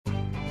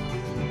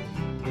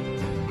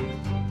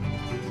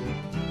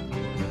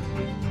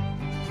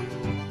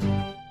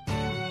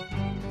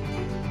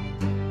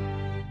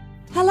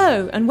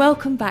Hello and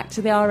welcome back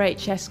to the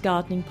RHS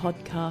Gardening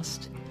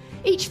Podcast.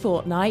 Each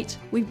fortnight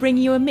we bring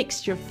you a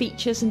mixture of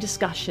features and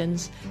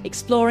discussions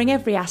exploring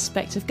every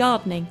aspect of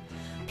gardening: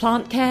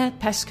 plant care,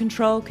 pest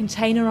control,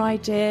 container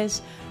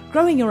ideas,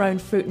 growing your own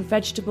fruit and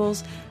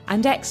vegetables,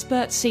 and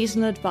expert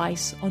seasonal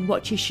advice on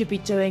what you should be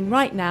doing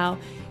right now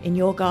in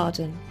your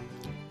garden.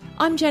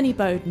 I'm Jenny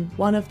Bowden,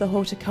 one of the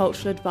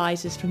horticultural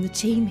advisors from the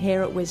team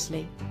here at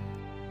Wisley.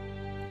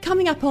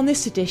 Coming up on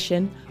this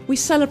edition, we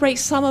celebrate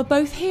summer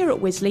both here at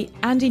Wisley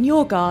and in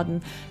your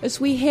garden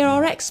as we hear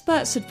our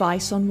experts'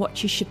 advice on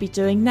what you should be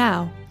doing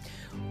now.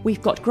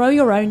 We've got grow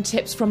your own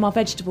tips from our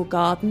vegetable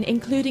garden,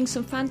 including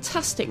some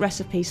fantastic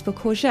recipes for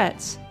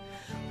courgettes.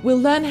 We'll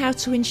learn how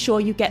to ensure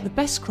you get the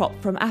best crop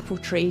from apple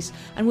trees,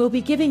 and we'll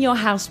be giving your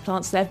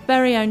houseplants their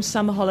very own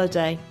summer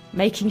holiday,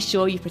 making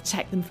sure you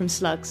protect them from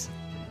slugs.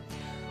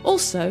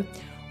 Also,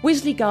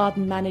 Wisley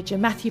Garden Manager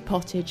Matthew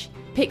Pottage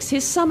picks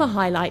his summer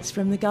highlights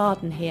from the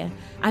garden here,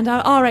 and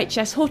our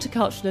RHS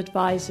horticultural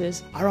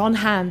advisors are on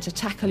hand to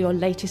tackle your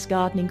latest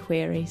gardening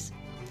queries.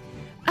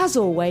 As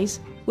always,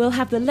 we'll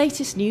have the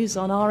latest news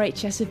on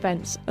RHS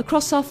events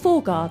across our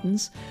 4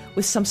 gardens,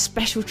 with some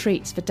special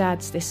treats for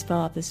dads this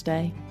Father's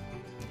Day.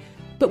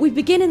 But we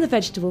begin in the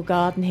vegetable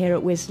garden here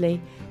at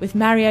Wisley with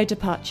Mario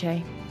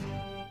Pottage.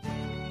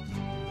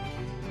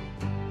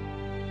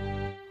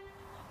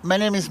 My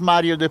name is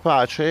Mario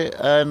Pottage,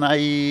 and I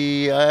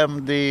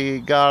am the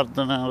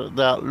gardener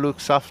that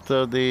looks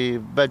after the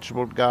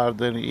vegetable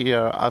garden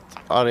here at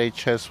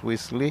RHS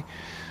Wisley.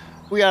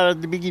 We are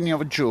at the beginning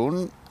of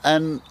June,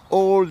 and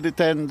all the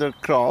tender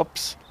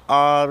crops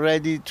are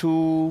ready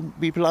to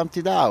be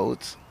planted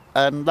out.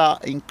 And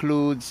that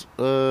includes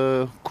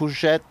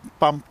courgette,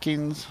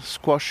 pumpkins,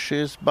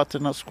 squashes,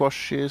 butternut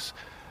squashes,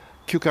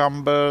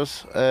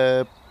 cucumbers,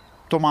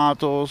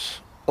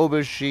 tomatoes,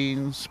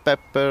 aubergines,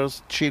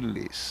 peppers,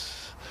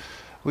 chilies.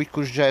 With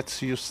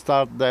courgettes, you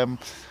start them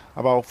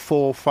about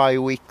 4 or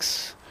 5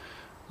 weeks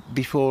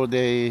before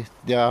they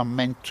are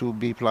meant to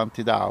be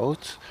planted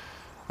out,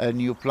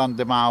 and you plant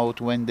them out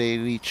when they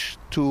reach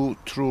 2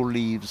 true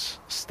leaves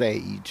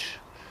stage.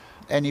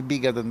 Any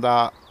bigger than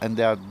that and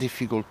they are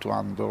difficult to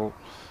handle,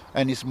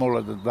 any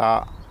smaller than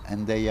that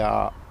and they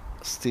are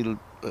still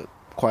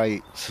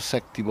quite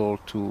susceptible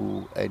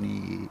to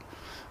any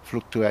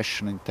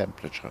fluctuation in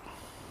temperature.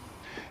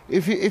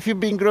 If you've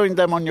been growing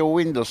them on your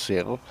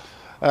windowsill,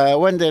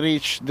 when they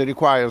reach the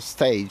required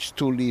stage,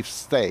 2-leaf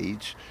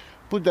stage,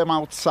 put them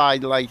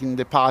outside, like in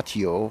the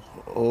patio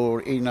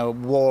or in a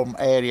warm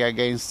area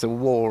against a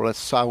wall, a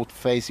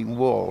south-facing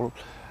wall,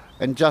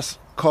 and just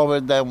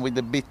cover them with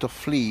a bit of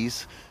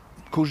fleece.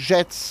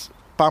 Courgettes,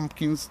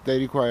 pumpkins, they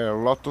require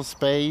a lot of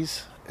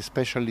space,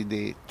 especially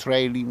the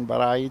trailing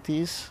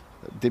varieties.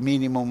 The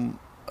minimum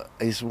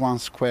is 1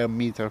 square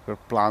meter per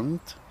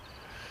plant.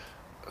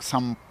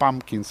 Some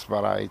pumpkins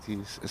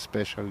varieties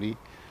especially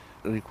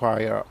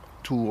require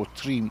 2 or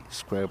 3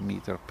 square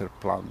meters per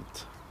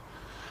plant.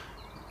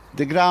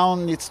 The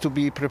ground needs to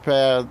be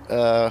prepared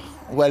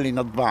well in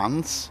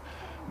advance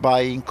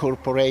by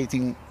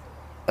incorporating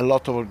a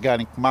lot of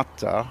organic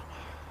matter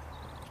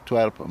to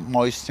help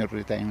moisture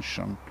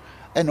retention,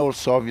 and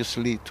also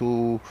obviously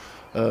to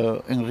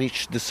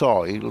enrich the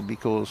soil,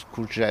 because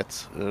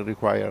courgettes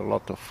require a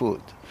lot of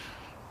food.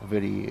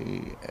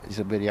 It's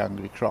a very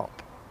hungry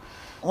crop.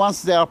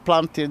 Once they are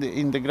planted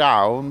in the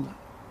ground,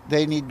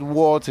 they need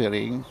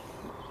watering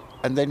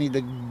and they need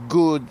a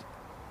good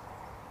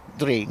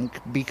drink,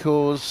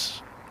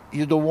 because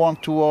you don't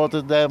want to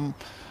water them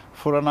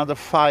for another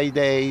 5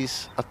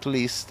 days at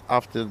least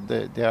after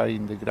they are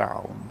in the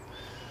ground,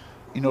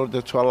 in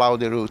order to allow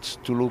the roots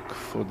to look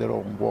for their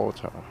own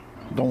water.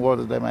 Don't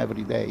water them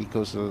every day,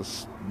 because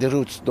the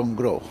roots don't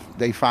grow.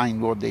 They find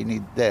what they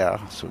need there,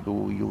 so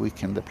you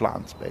weaken the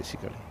plants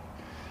basically.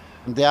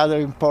 The other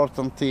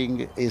important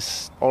thing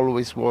is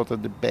always water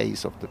the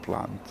base of the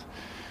plant,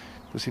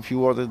 because if you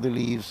water the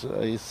leaves,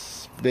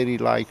 it's very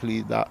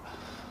likely that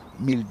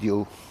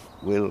mildew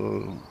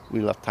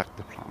will attack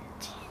the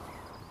plant.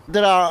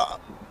 There are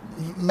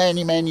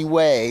many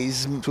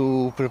ways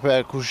to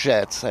prepare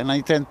courgettes, and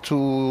I tend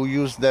to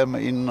use them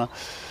in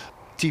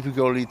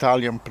typical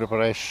Italian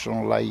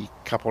preparation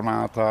like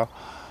caponata,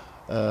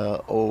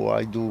 or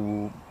I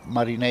do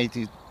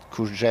marinated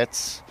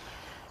courgettes.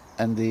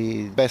 And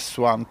the best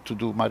one to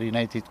do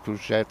marinated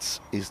courgettes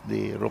is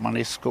the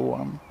Romanesco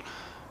one.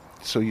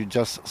 So you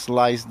just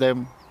slice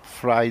them,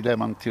 fry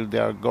them until they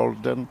are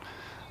golden,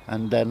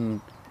 and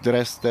then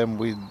dress them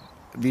with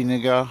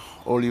vinegar,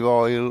 olive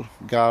oil,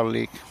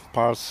 garlic,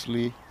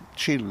 parsley,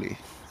 chili,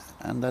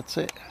 and that's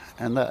it.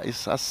 And that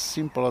is as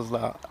simple as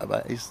that.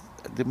 But it's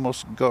the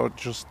most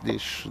gorgeous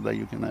dish that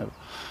you can have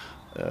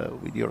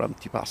with your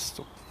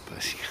antipasto,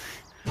 basically.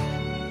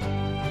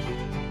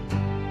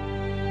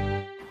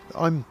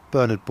 I'm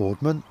Bernard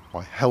Boardman.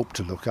 I help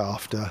to look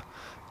after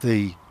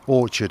the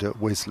orchard at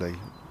Wisley.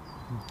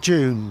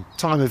 June,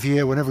 time of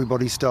year when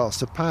everybody starts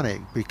to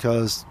panic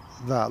because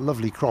that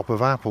lovely crop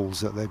of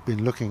apples that they've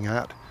been looking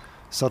at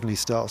suddenly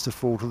starts to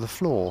fall to the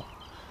floor.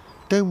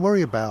 Don't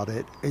worry about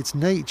it. It's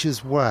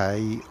nature's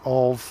way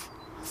of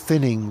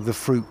thinning the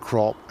fruit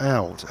crop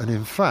out. And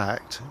in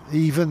fact,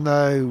 even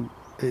though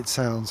it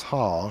sounds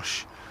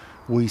harsh,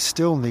 we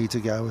still need to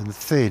go and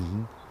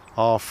thin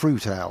our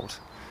fruit out.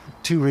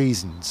 2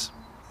 reasons.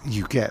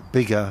 You get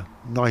bigger,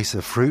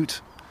 nicer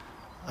fruit,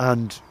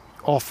 and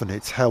often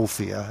it's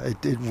healthier.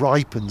 It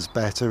ripens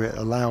better, it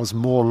allows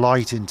more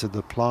light into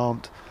the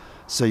plant,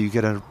 so you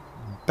get a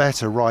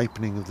better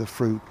ripening of the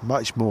fruit,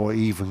 much more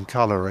even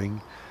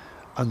colouring.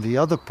 And the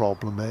other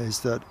problem is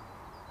that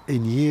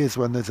in years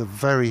when there's a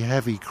very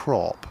heavy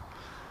crop,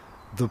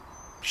 the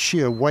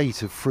sheer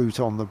weight of fruit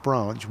on the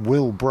branch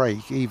will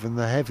break even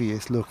the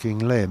heaviest looking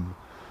limb.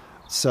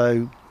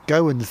 So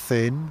go and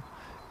thin.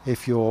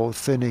 If you're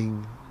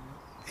thinning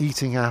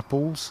eating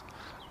apples,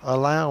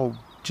 allow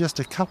just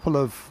a couple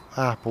of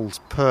apples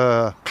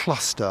per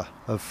cluster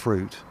of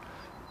fruit.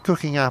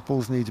 Cooking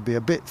apples need to be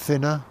a bit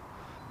thinner,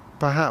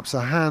 perhaps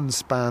a hand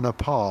span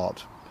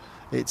apart.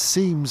 It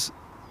seems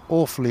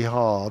awfully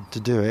hard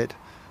to do it,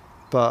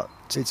 but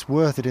it's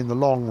worth it in the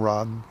long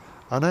run.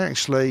 And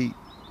actually,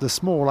 the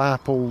small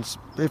apples,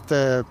 if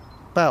they're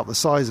about the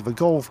size of a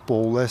golf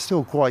ball, they're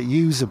still quite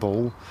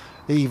usable.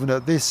 Even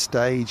at this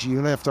stage,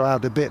 you'll have to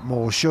add a bit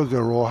more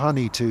sugar or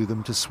honey to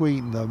them to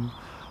sweeten them,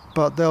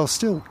 but they'll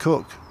still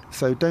cook,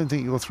 so don't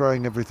think you're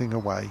throwing everything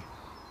away.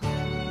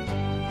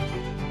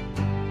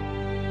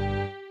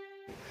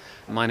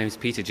 My name is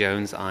Peter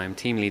Jones. I'm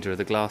team leader of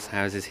the glass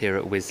houses here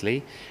at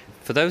Wisley.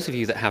 For those of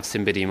you that have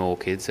Cymbidium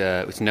orchids,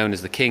 which is known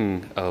as the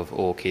king of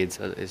orchids,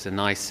 it's a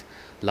nice,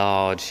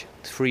 large,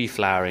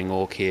 free-flowering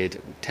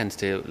orchid. Tends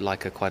to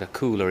like quite a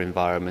cooler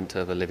environment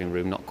of a living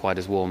room, not quite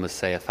as warm as,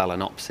 say, a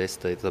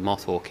Phalaenopsis, the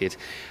moth orchid.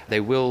 They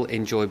will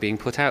enjoy being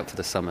put out for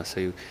the summer.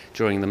 So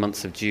during the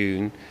months of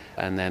June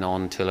and then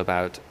on till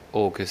about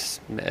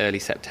August, early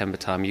September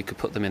time, you could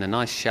put them in a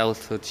nice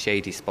sheltered,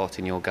 shady spot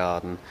in your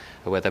garden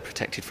where they're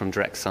protected from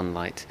direct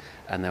sunlight,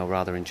 and they'll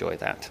rather enjoy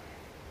that.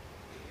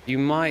 You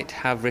might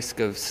have risk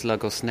of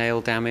slug or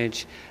snail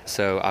damage,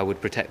 so I would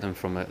protect them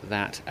from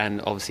that.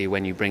 And obviously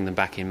when you bring them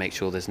back in, make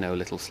sure there's no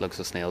little slugs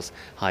or snails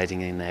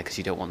hiding in there, because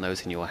you don't want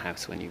those in your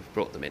house when you've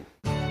brought them in.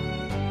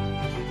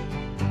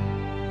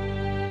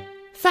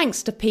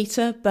 Thanks to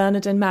Peter,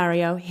 Bernard and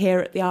Mario here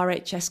at the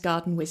RHS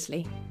Garden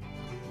Wisley.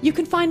 You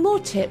can find more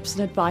tips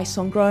and advice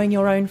on growing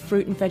your own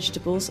fruit and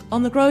vegetables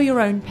on the Grow Your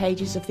Own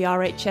pages of the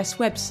RHS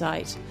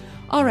website,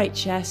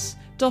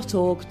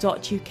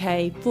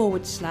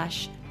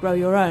 rhs.org.uk/Grow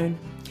Your Own.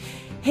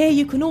 Here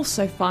you can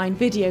also find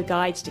video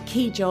guides to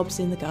key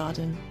jobs in the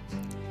garden.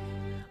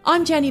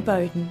 I'm Jenny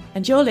Bowden,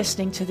 and you're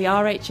listening to the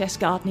RHS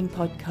Gardening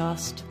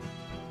Podcast.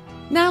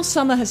 Now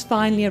summer has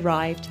finally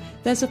arrived,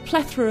 there's a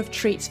plethora of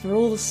treats for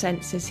all the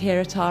senses here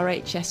at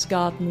RHS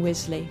Garden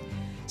Wisley.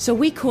 So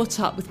we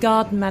caught up with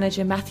Garden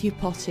Manager Matthew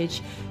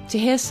Pottage to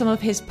hear some of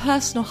his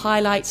personal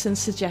highlights and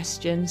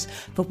suggestions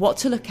for what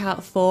to look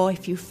out for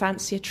if you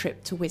fancy a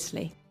trip to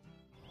Wisley.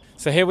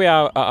 So here we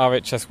are at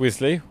RHS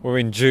Wisley. We're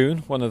in June,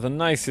 one of the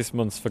nicest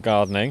months for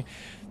gardening.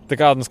 The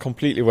garden's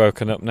completely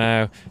woken up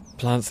now.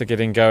 Plants are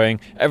getting going.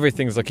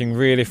 Everything's looking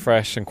really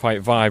fresh and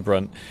quite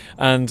vibrant.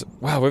 And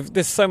wow,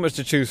 there's so much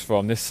to choose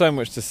from. There's so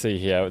much to see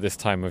here at this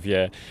time of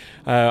year.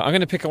 I'm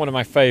going to pick on one of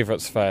my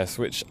favourites first,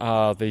 which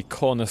are the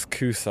Cornus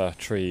cusa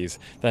trees.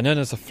 They're known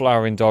as the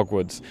flowering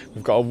dogwoods.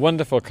 We've got a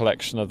wonderful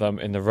collection of them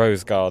in the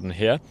rose garden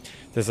here.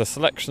 There's a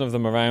selection of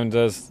them around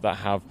us that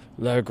have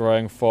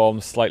low-growing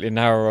forms, slightly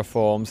narrower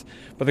forms.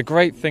 But the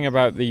great thing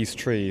about these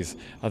trees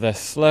are they're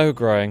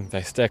slow-growing,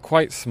 they stay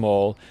quite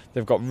small,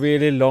 they've got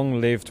really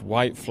long-lived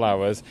white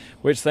flowers,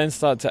 which then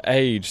start to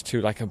age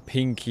to like a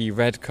pinky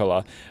red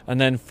colour.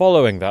 And then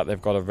following that,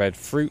 they've got a red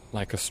fruit,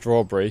 like a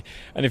strawberry.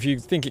 And if you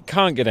think it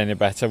can't get any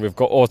better, we've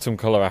got autumn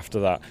colour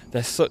after that.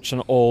 They're such an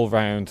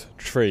all-round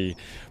tree.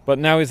 But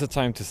now is the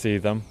time to see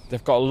them.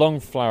 They've got a long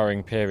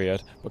flowering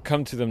period, but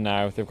come to them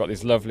now. They've got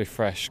these lovely,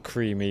 fresh,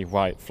 creamy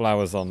white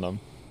flowers on them.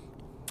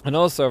 And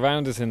also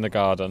around us in the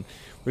garden,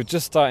 we're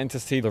just starting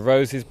to see the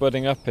roses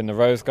budding up in the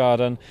rose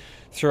garden.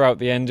 Throughout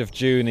the end of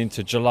June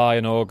into July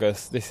and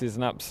August, this is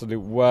an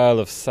absolute whirl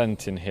of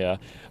scent in here.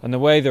 And the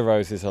way the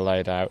roses are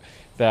laid out,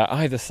 they're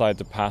either side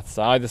the paths,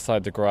 they're either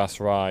side the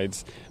grass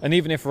rides. And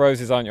even if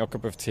roses aren't your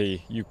cup of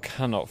tea, you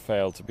cannot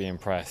fail to be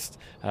impressed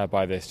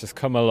by this. Just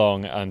come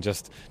along and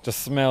just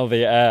smell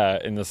the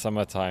air in the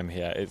summertime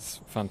here. It's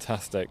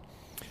fantastic.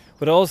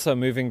 But also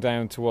moving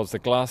down towards the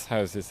glass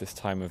houses this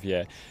time of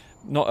year,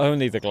 not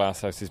only the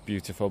glasshouse is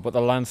beautiful, but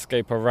the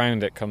landscape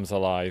around it comes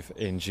alive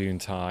in June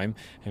time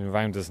and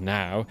around us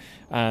now.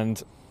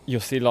 And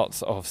you'll see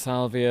lots of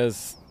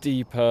salvias,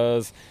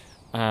 deepers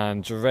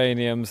and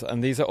geraniums,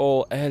 and these are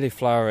all early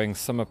flowering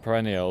summer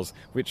perennials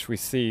which we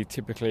see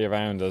typically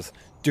around us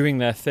doing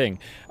their thing.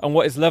 And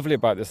what is lovely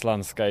about this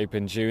landscape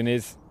in June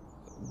is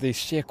the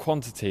sheer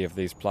quantity of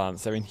these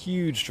plants. They're in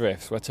huge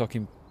drifts. We're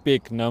talking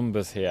big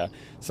numbers here,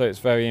 so it's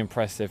very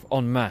impressive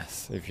en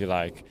masse, if you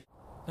like.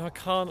 Now I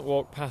can't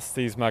walk past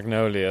these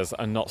magnolias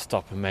and not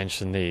stop and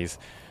mention these.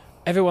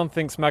 Everyone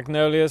thinks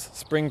magnolias,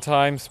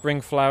 springtime, spring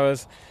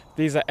flowers.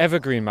 These are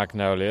evergreen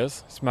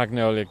magnolias. It's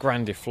Magnolia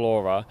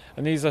grandiflora,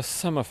 and these are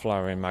summer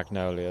flowering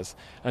magnolias.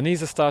 And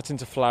these are starting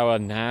to flower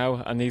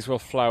now, and these will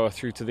flower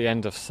through to the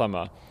end of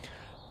summer.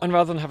 And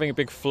rather than having a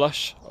big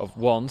flush of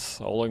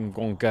once, all in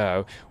one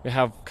go, we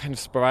have kind of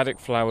sporadic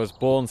flowers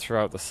born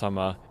throughout the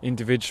summer,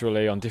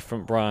 individually on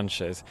different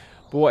branches.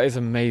 But what is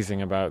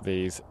amazing about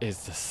these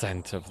is the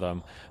scent of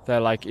them. They're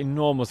like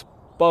enormous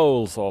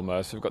bowls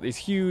almost. We've got these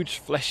huge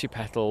fleshy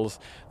petals.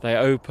 They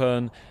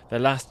open, they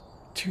last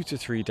 2 to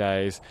 3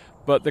 days.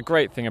 But the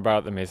great thing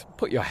about them is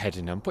put your head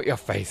in them, put your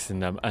face in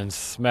them and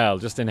smell,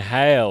 just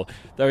inhale.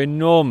 They're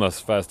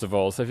enormous, first of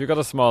all, so if you've got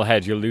a small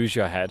head, you'll lose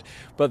your head.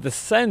 But the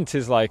scent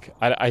is like,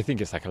 I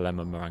think it's like a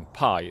lemon meringue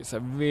pie. It's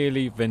a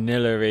really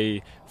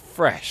vanilla-y,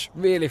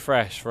 really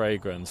fresh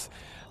fragrance.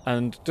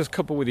 And just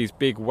coupled with these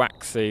big,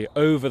 waxy,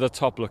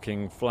 over-the-top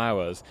looking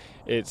flowers,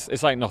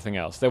 it's like nothing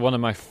else. They're one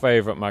of my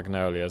favourite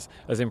magnolias.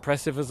 As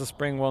impressive as the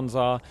spring ones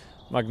are,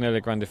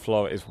 Magnolia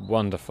grandiflora is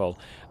wonderful.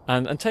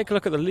 And take a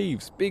look at the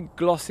leaves, big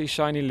glossy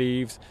shiny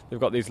leaves.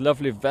 They've got these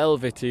lovely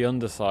velvety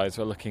undersides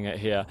we're looking at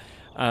here,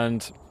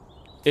 and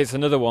it's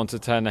another one to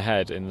turn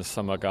ahead in the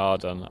summer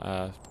garden.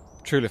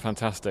 Truly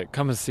fantastic.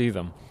 Come and see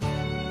them.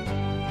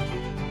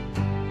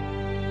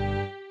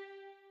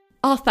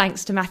 Our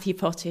thanks to Matthew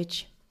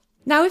Pottage.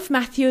 Now, if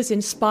Matthew has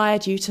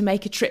inspired you to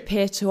make a trip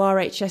here to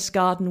RHS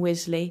Garden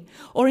Wisley,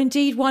 or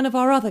indeed one of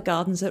our other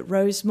gardens at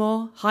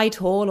Rosemore, Hyde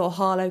Hall or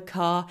Harlow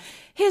Carr,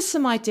 here's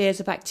some ideas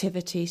of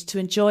activities to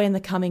enjoy in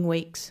the coming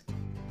weeks.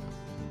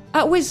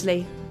 At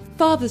Wisley,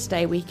 Father's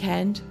Day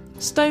weekend,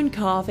 stone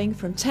carving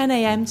from 10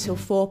 a.m. till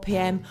 4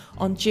 p.m.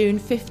 on June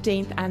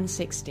 15th and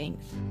 16th.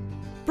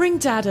 Bring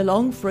Dad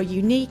along for a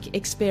unique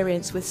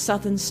experience with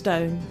Southern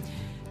Stone.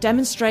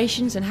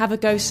 Demonstrations and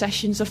have-a-go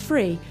sessions are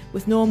free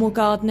with normal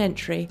garden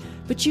entry,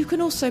 but you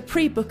can also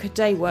pre-book a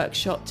day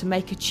workshop to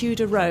make a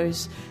Tudor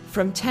rose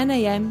from 10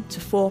 a.m. to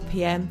 4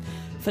 p.m.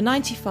 for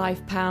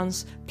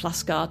 £95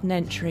 plus garden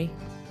entry.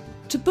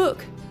 To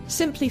book,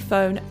 simply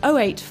phone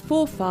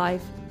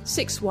 0845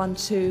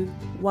 612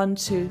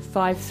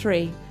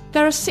 1253.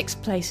 There are 6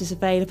 places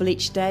available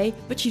each day,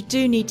 but you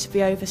do need to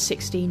be over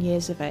 16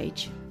 years of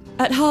age.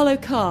 At Harlow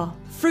Carr,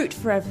 fruit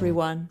for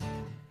everyone.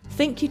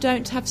 Think you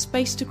don't have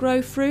space to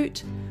grow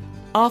fruit?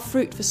 Our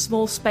Fruit for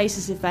Small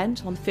Spaces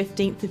event on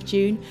 15th of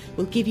June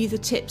will give you the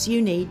tips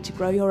you need to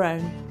grow your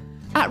own.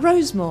 At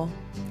Rosemore,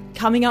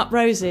 coming up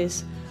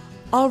roses.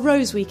 Our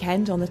Rose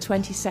Weekend on the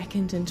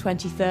 22nd and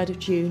 23rd of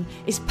June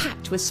is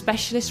packed with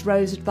specialist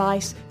rose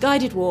advice,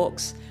 guided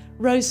walks,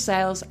 rose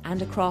sales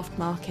and a craft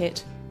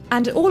market.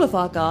 And at all of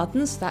our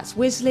gardens, that's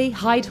Wisley,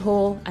 Hyde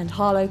Hall and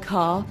Harlow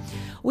Carr,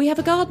 we have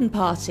a garden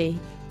party.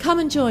 Come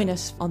and join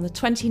us on the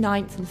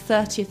 29th and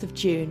 30th of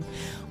June.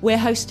 We're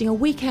hosting a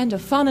weekend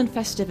of fun and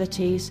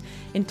festivities,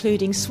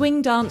 including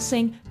swing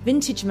dancing,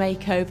 vintage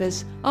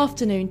makeovers,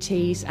 afternoon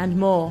teas and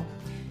more.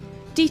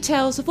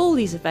 Details of all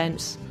these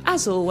events,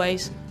 as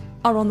always,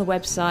 are on the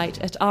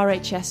website at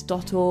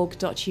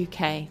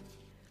rhs.org.uk.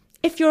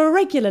 If you're a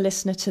regular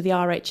listener to the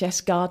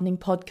RHS Gardening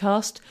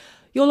podcast,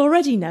 you'll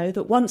already know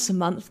that once a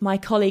month my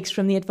colleagues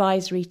from the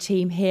advisory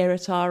team here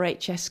at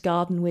RHS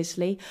Garden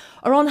Wisley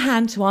are on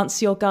hand to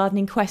answer your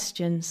gardening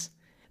questions.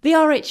 The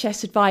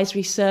RHS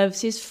Advisory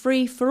Service is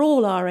free for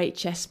all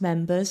RHS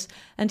members,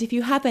 and if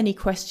you have any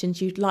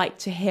questions you'd like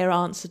to hear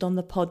answered on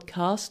the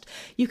podcast,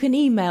 you can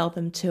email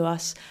them to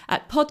us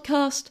at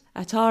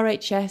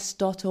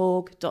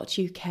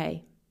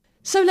podcast@rhs.org.uk.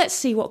 So let's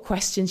see what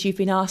questions you've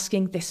been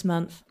asking this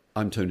month.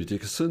 I'm Tony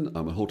Dickerson.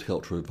 I'm a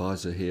horticultural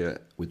advisor here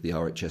with the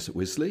RHS at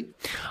Wisley.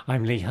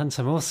 I'm Lee Hunt.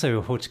 I'm also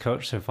a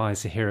horticultural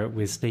advisor here at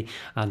Wisley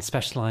and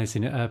specialise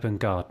in urban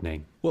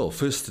gardening. Well,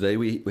 first today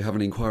we have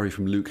an inquiry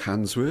from Luke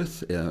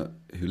Hansworth,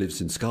 who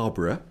lives in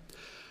Scarborough.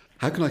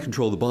 How can I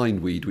control the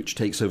bindweed which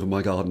takes over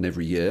my garden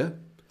every year?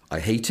 I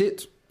hate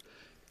it.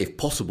 If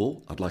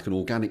possible, I'd like an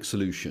organic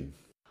solution.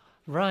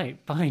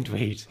 Right,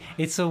 bindweed.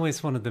 It's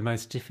always one of the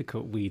most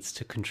difficult weeds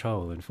to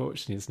control,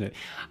 unfortunately, isn't it?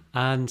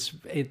 And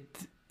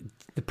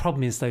the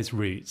problem is those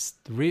roots.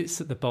 The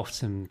roots at the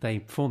bottom, they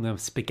form a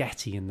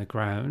spaghetti in the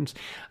ground,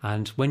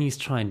 and when you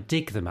try and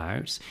dig them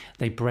out,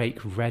 they break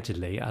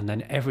readily, and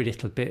then every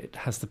little bit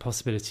has the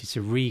possibility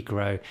to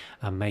regrow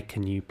and make a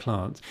new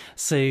plant.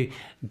 So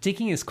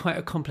digging is quite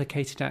a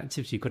complicated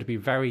activity. You've got to be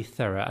very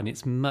thorough, and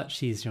it's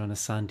much easier on a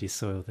sandy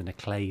soil than a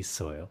clay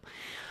soil.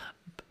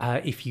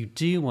 If you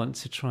do want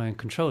to try and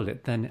control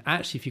it, then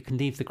actually if you can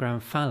leave the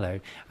ground fallow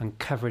and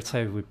cover it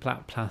over with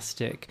black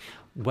plastic,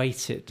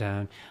 weight it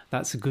down,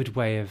 that's a good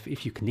way of,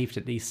 if you can leave it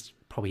at least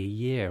probably a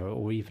year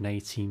or even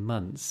 18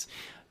 months,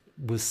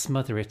 will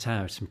smother it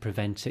out and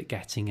prevent it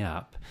getting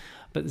up.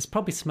 But there's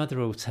probably some other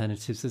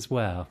alternatives as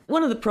well.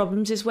 One of the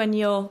problems is when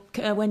your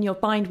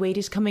bindweed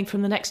is coming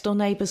from the next door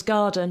neighbour's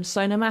garden.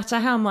 So no matter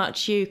how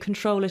much you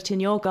control it in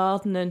your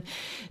garden and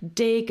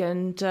dig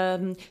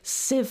and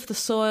sieve the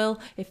soil,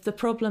 if the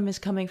problem is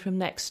coming from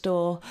next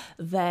door,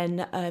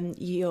 then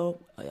you're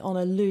on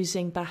a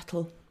losing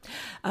battle.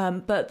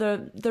 But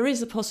there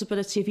is a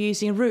possibility of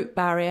using a root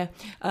barrier,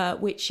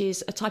 which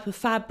is a type of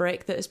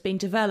fabric that has been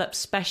developed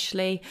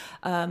specially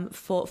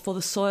for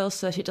the soil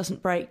so that it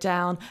doesn't break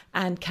down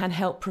and can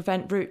help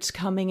prevent roots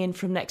coming in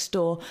from next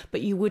door.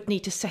 But you would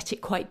need to set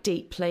it quite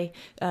deeply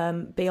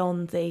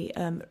beyond the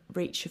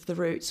reach of the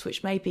roots,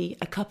 which may be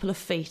a couple of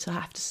feet, I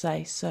have to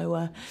say.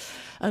 So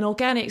an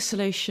organic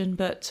solution,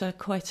 but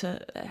quite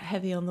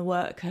heavy on the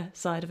work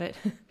side of it.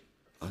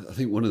 I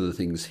think one of the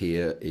things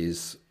here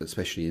is,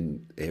 especially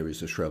in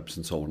areas of shrubs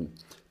and so on,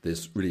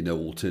 there's really no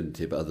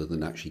alternative other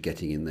than actually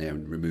getting in there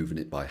and removing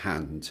it by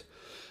hand.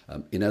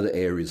 In other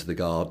areas of the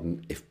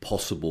garden, if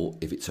possible,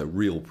 if it's a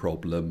real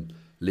problem,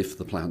 lift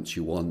the plants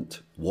you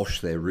want, wash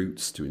their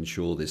roots to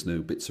ensure there's no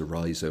bits of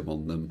rhizome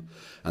on them,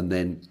 and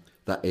then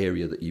that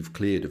area that you've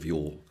cleared of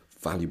your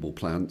valuable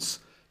plants,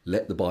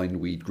 let the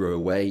bindweed grow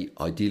away,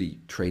 ideally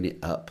train it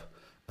up,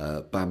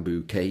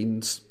 bamboo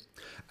canes.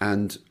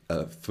 And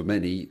for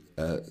many,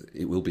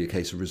 it will be a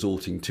case of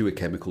resorting to a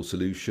chemical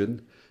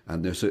solution.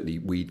 And there are certainly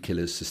weed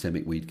killers,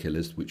 systemic weed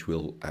killers, which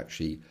will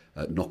actually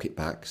knock it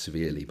back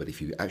severely. But if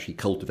you actually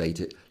cultivate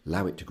it,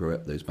 allow it to grow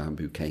up those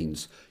bamboo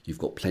canes, you've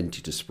got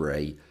plenty to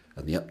spray,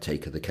 and the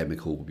uptake of the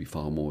chemical will be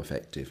far more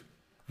effective.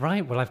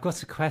 Right, well, I've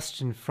got a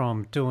question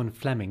from Dawn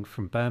Fleming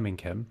from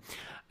Birmingham.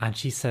 And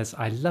she says,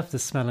 I love the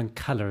smell and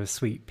colour of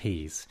sweet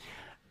peas.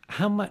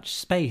 How much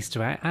space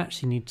do I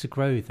actually need to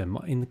grow them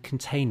in the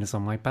containers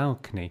on my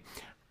balcony?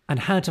 And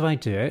how do I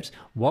do it?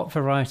 What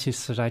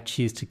varieties should I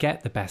choose to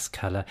get the best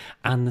colour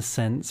and the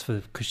scents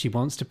because she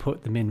wants to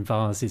put them in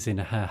vases in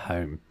her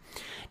home?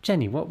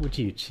 Jenny, what would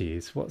you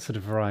choose? What sort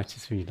of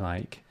varieties would you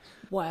like?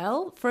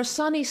 Well, for a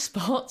sunny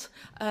spot,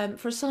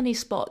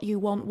 you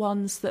want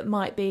ones that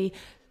might be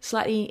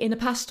slightly in a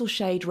pastel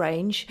shade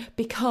range,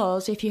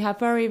 because if you have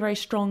very, very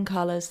strong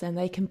colours, then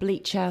they can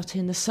bleach out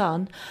in the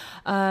sun.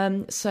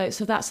 So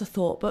that's a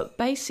thought. But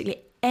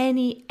basically,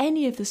 any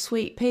of the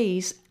sweet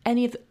peas,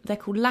 they're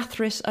called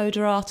Lathyrus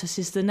odoratus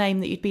is the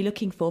name that you'd be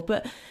looking for,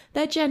 but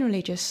they're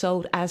generally just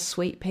sold as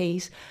sweet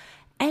peas.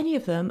 Any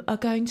of them are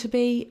going to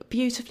be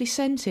beautifully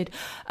scented.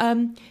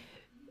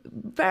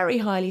 Very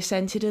highly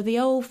scented are the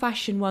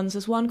old-fashioned ones.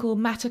 There's one called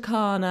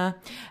Matacana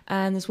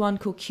and there's one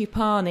called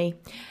Cupani.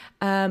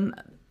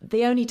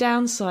 The only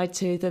downside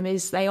to them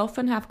is they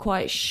often have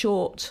quite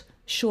short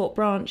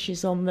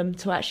branches on them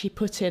to actually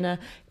put in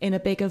a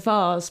bigger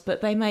vase, but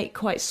they make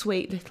quite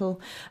sweet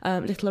little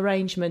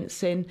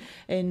arrangements in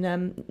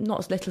not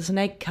as little as an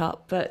egg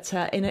cup, but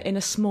in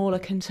a smaller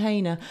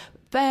container.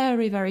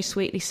 Very, very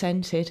sweetly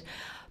scented.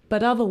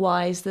 But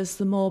otherwise, there's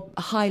the more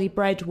highly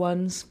bred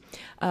ones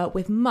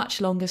with much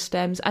longer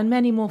stems and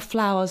many more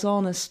flowers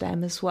on a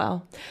stem as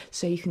well.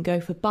 So you can go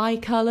for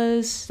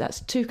bicolours, that's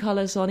 2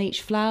 colours on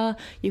each flower.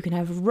 You can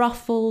have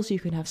ruffles, you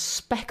can have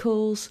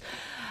speckles.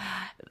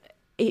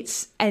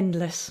 It's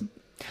endless.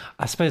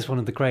 I suppose one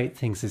of the great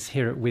things is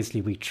here at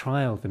Wisley we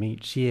trial them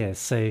each year.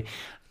 So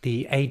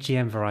the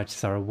AGM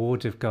varieties are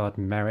Award of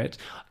Garden Merit.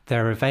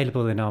 They're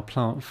available in our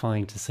plant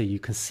finder so you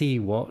can see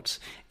what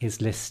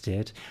is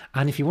listed.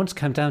 And if you want to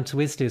come down to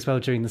Wisley as well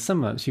during the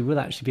summer months, you will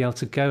actually be able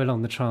to go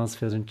along the trials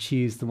field and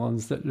choose the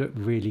ones that look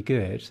really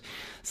good.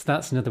 So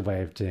that's another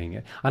way of doing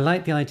it. I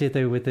like the idea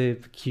though with the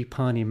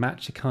Cupani and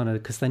Matacana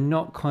because they're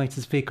not quite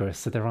as vigorous,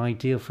 so they're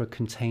ideal for a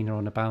container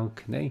on a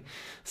balcony.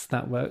 So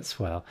that works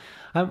well.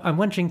 I'm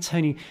wondering,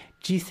 Tony,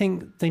 do you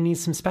think they need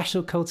some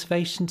special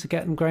cultivation to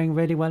get them growing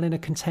really well in a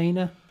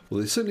container? Well,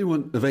 they certainly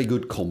want a very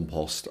good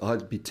compost.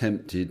 I'd be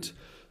tempted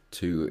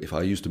to, if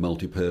I used a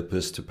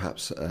multi-purpose, to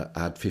perhaps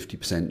add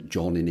 50%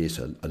 John in it,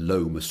 a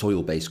loam, a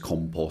soil-based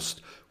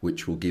compost,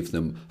 which will give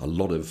them a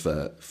lot of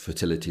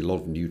fertility, a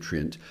lot of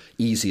nutrient,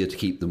 easier to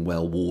keep them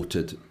well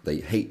watered. They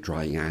hate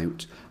drying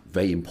out.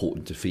 Very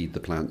important to feed the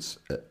plants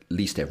at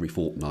least every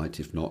fortnight,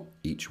 if not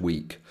each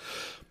week.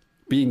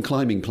 Being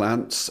climbing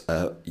plants,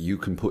 you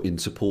can put in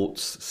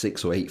supports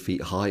 6 or 8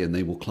 feet high and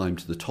they will climb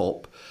to the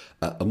top.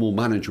 A more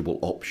manageable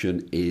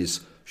option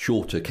is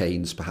shorter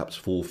canes, perhaps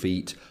 4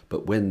 feet,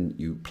 but when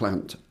you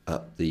plant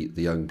up the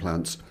young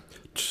plants,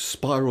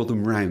 spiral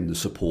them round the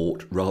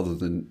support rather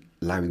than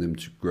allowing them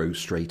to grow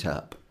straight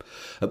up.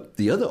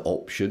 The other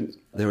option,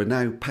 there are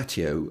now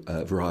patio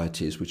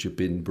varieties which have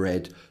been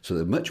bred so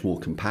they're much more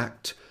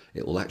compact.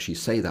 It will actually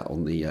say that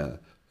on the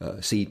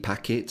seed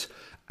packet.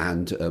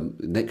 And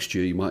next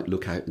year you might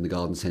look out in the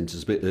garden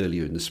centres a bit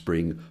earlier in the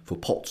spring for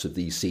pots of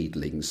these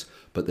seedlings.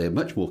 But they're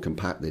much more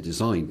compact. They're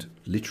designed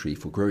literally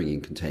for growing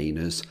in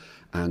containers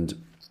and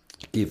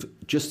give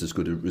just as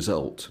good a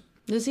result.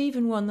 There's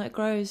even one that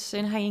grows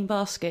in hanging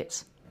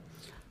baskets.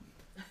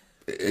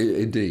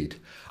 Indeed.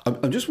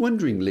 I'm just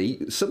wondering,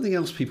 Lee, something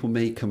else people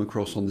may come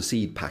across on the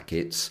seed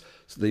packets.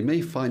 So they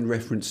may find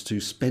reference to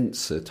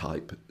Spencer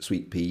type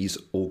sweet peas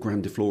or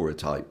grandiflora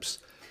types.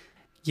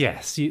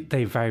 Yes,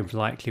 they very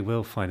likely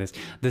will find this.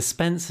 The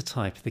Spencer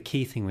type, the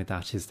key thing with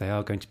that is they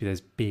are going to be those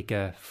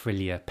bigger,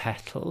 frillier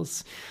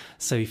petals.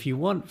 So if you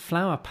want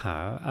flower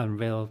power and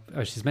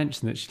she's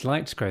mentioned that she'd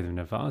like to grow them in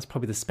a vase,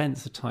 probably the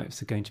Spencer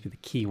types are going to be the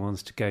key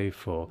ones to go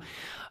for.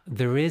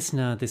 There is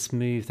now this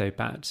move, though,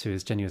 back to,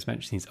 as Jenny was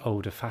mentioning, these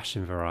older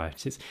fashioned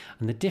varieties.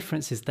 And the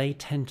difference is they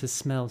tend to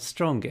smell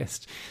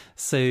strongest.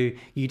 So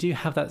you do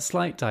have that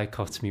slight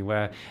dichotomy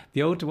where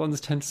the older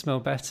ones tend to smell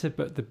better,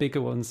 but the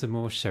bigger ones are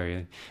more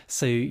showy.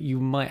 So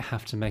you might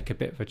have to make a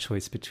bit of a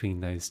choice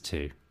between those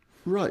two.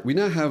 Right, we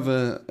now have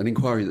an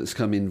inquiry that's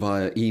come in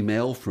via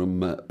email from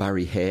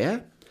Barry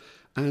Hare.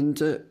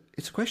 And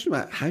it's a question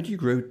about how do you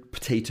grow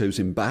potatoes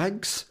in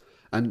bags?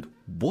 And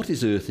what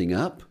is earthing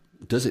up?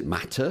 Does it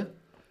matter?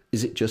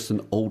 Is it just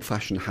an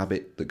old-fashioned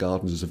habit that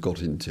gardeners have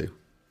got into?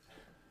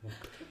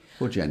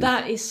 Well, Jenny?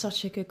 That is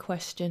such a good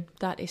question.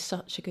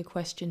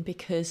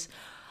 Because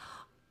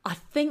I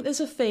think there's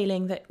a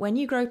feeling that when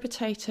you grow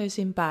potatoes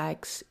in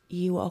bags,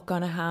 you are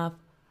going to have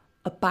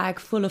a bag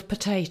full of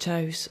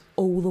potatoes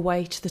all the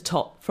way to the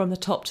top, from the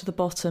top to the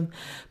bottom.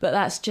 But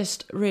that's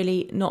just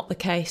really not the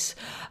case.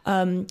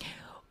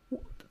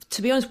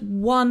 To be honest,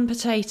 one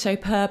potato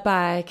per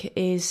bag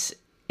is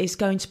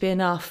going to be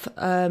enough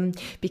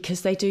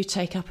because they do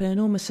take up an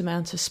enormous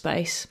amount of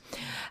space.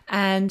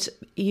 And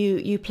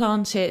you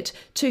plant it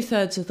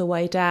 2/3 of the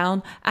way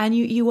down and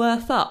you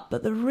earth up.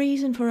 But the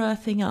reason for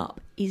earthing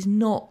up is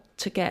not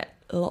to get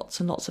lots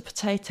and lots of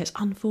potatoes,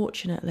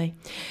 unfortunately.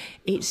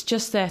 It's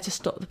just there to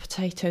stop the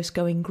potatoes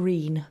going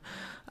green.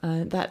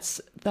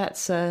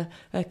 That's a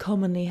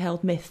commonly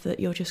held myth that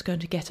you're just going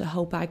to get a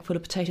whole bag full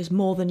of potatoes,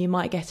 more than you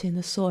might get in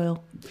the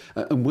soil.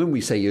 And when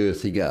we say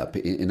earthing up,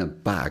 in a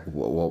bag,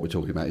 what we're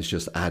talking about is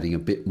just adding a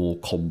bit more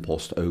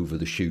compost over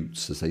the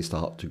shoots as they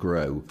start to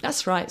grow.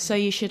 That's right. So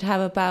you should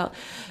have about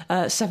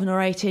 7 or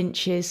 8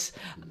 inches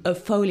of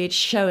foliage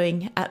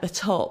showing at the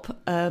top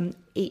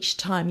each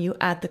time you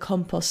add the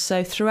compost.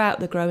 So throughout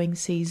the growing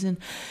season,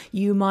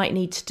 you might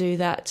need to do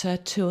that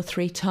 2 or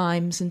 3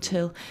 times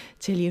until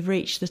you've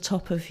reached the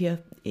top of your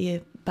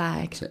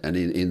bag. And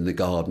in the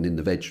garden, in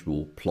the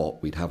vegetable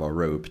plot, we'd have our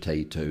row of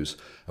potatoes.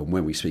 And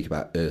when we speak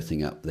about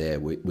earthing up there,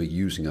 we're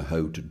using a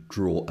hoe to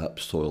draw up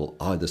soil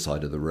either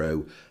side of the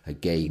row,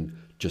 again,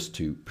 just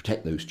to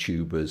protect those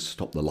tubers,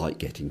 stop the light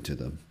getting to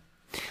them.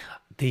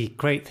 The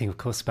great thing, of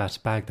course, about a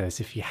bag, though, is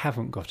if you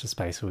haven't got a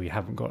space or you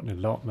haven't got an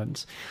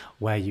allotment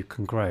where you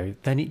can grow,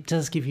 then it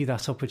does give you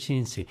that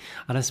opportunity.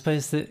 And I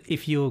suppose that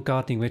if you're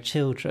gardening with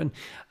children,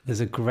 there's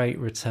a great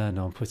return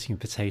on putting a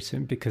potato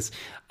in, because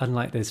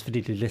unlike those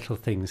fiddly little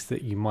things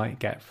that you might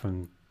get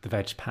from the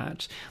veg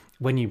patch,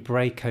 when you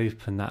break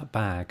open that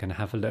bag and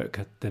have a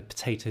look, the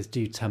potatoes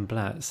do tumble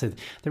out. So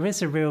there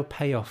is a real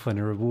payoff and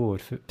a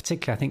reward,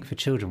 particularly I think for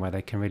children, where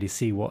they can really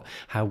see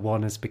how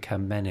one has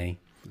become many.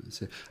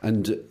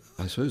 And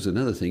I suppose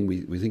another thing,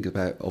 we think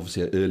about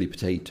obviously early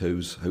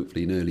potatoes,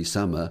 hopefully in early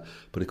summer,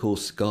 but of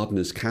course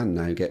gardeners can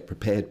now get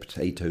prepared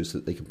potatoes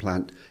that they can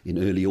plant in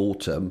early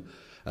autumn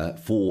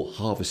for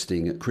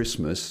harvesting at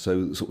Christmas.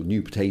 So sort of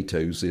new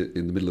potatoes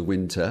in the middle of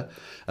winter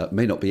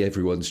may not be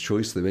everyone's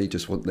choice. They may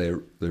just want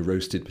their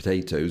roasted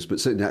potatoes, but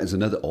certainly that is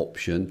another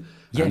option.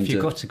 Yeah, and if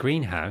you've got a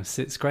greenhouse,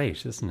 it's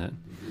great, isn't it?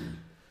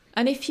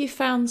 And if you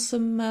found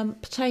some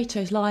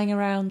potatoes lying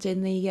around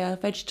in the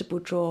vegetable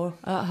drawer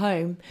at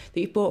home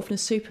that you bought from the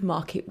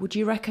supermarket, would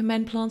you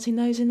recommend planting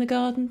those in the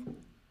garden?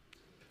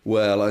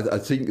 Well, I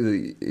think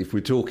if we're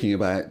talking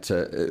about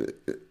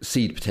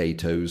seed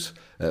potatoes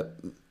are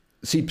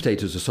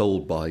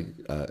sold by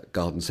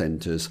garden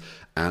centres,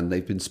 and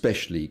they've been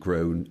specially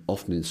grown,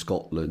 often in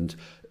Scotland,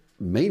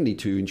 mainly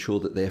to ensure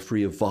that they're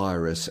free of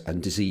virus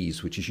and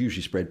disease, which is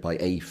usually spread by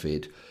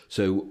aphid.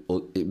 So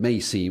it may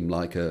seem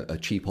like a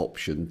cheap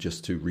option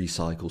just to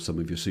recycle some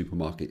of your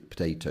supermarket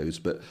potatoes,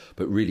 but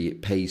really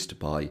it pays to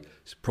buy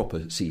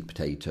proper seed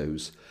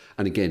potatoes.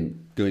 And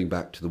again, going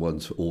back to the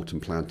ones for autumn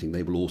planting,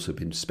 they will also have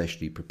been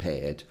specially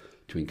prepared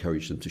to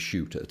encourage them to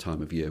shoot at a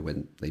time of year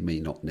when they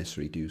may not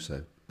necessarily do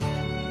so.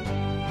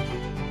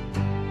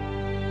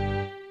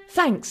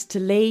 Thanks to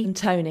Lee and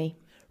Tony.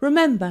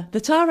 Remember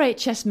that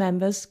RHS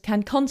members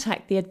can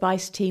contact the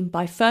advice team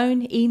by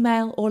phone,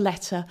 email or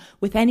letter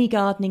with any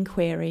gardening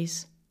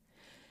queries.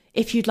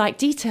 If you'd like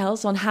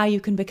details on how you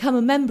can become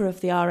a member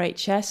of the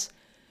RHS,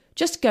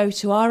 just go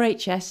to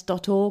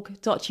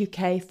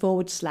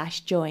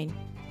rhs.org.uk/join.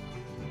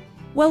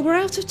 Well, we're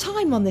out of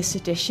time on this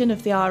edition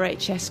of the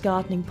RHS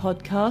Gardening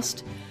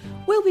Podcast.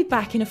 We'll be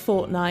back in a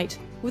fortnight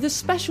with a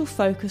special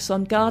focus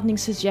on gardening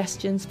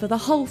suggestions for the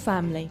whole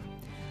family.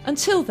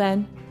 Until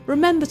then,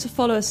 remember to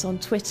follow us on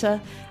Twitter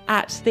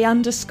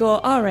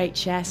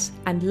 @_RHS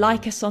and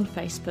like us on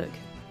Facebook.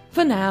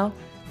 For now,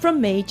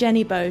 from me,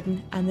 Jenny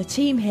Bowden, and the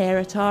team here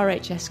at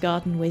RHS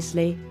Garden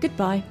Wisley,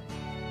 goodbye.